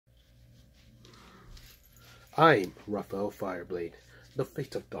I'm Raphael Fireblade, the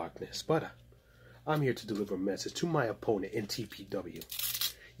face of darkness, but I'm here to deliver a message to my opponent in TPW.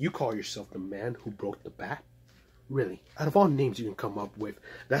 You call yourself the man who broke the bat? Really? Out of all names you can come up with,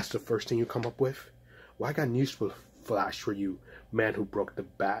 that's the first thing you come up with? Well, I got news flash for you, man who broke the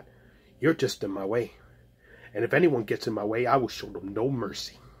bat. You're just in my way. And if anyone gets in my way, I will show them no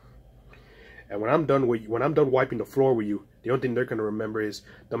mercy. And when I'm done wiping the floor with you, the only thing they're going to remember is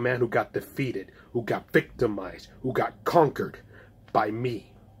the man who got defeated, who got victimized, who got conquered by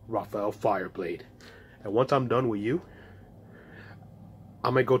me, Raphael Fireblade. And once I'm done with you,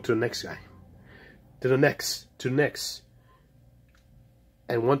 I'm going to go to the next guy. To the next.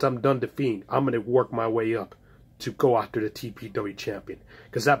 And once I'm done defeating, I'm going to work my way up to go after the TPW champion.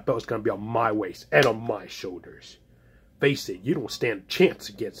 Because that belt's going to be on my waist and on my shoulders. Face it, you don't stand a chance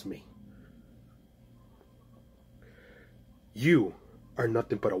against me. You are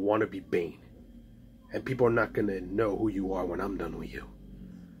nothing but a wannabe Bane. And people are not going to know who you are when I'm done with you.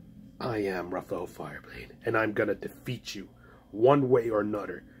 I am Raphael Fireblade. And I'm going to defeat you one way or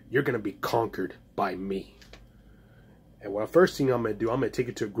another. You're going to be conquered by me. And the first thing I'm going to do, I'm going to take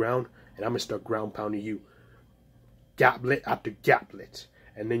it to the ground. And I'm going to start ground pounding you. Gaplet after gaplet.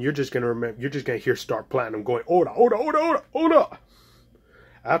 And then you're just going to remember, you're just going to hear Star Platinum going, Oda, Oda, Oda, Oda, Oda.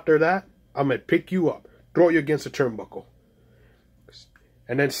 After that, I'm going to pick you up. Throw you against the turnbuckle.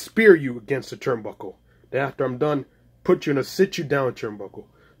 And then spear you against the turnbuckle. Then after I'm done, put you in a sit you down turnbuckle.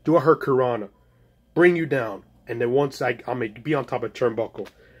 Do a Hurricanrana. Bring you down. And then once I'm going to be on top of the turnbuckle.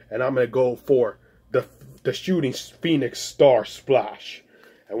 And I'm going to go for the shooting Phoenix Star Splash.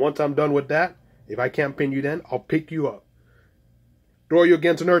 And once I'm done with that, if I can't pin you then, I'll pick you up. Throw you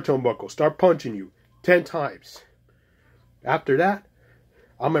against another turnbuckle. Start punching you 10 times. After that,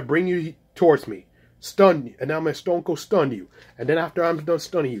 I'm going to bring you towards me. Stun you, and then I'm going to Stone Cold stun you. And then after I'm done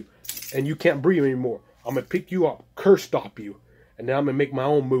stunning you, and you can't breathe anymore, I'm going to pick you up, curse stop you, and then I'm going to make my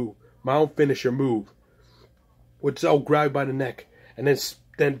own move, my own finisher move, which I'll grab you by the neck, and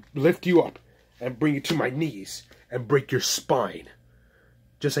then lift you up, and bring you to my knees, and break your spine.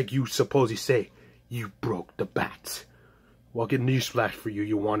 Just like you supposedly say, you broke the bat. Well, get newsflash for you,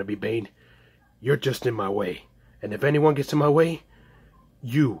 you wannabe Bane. You're just in my way, and if anyone gets in my way,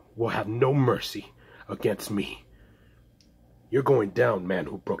 you will have no mercy against me. You're going down, man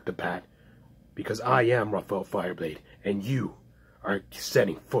who broke the bat, because I am Raphael Fireblade, and you are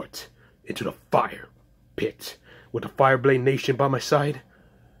setting foot into the fire pit with the Fireblade Nation by my side.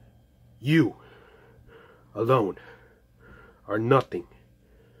 You alone are nothing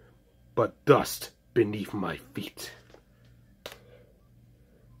but dust beneath my feet.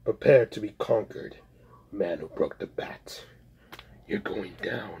 Prepare to be conquered, man who broke the bat. You're going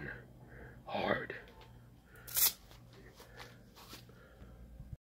down hard.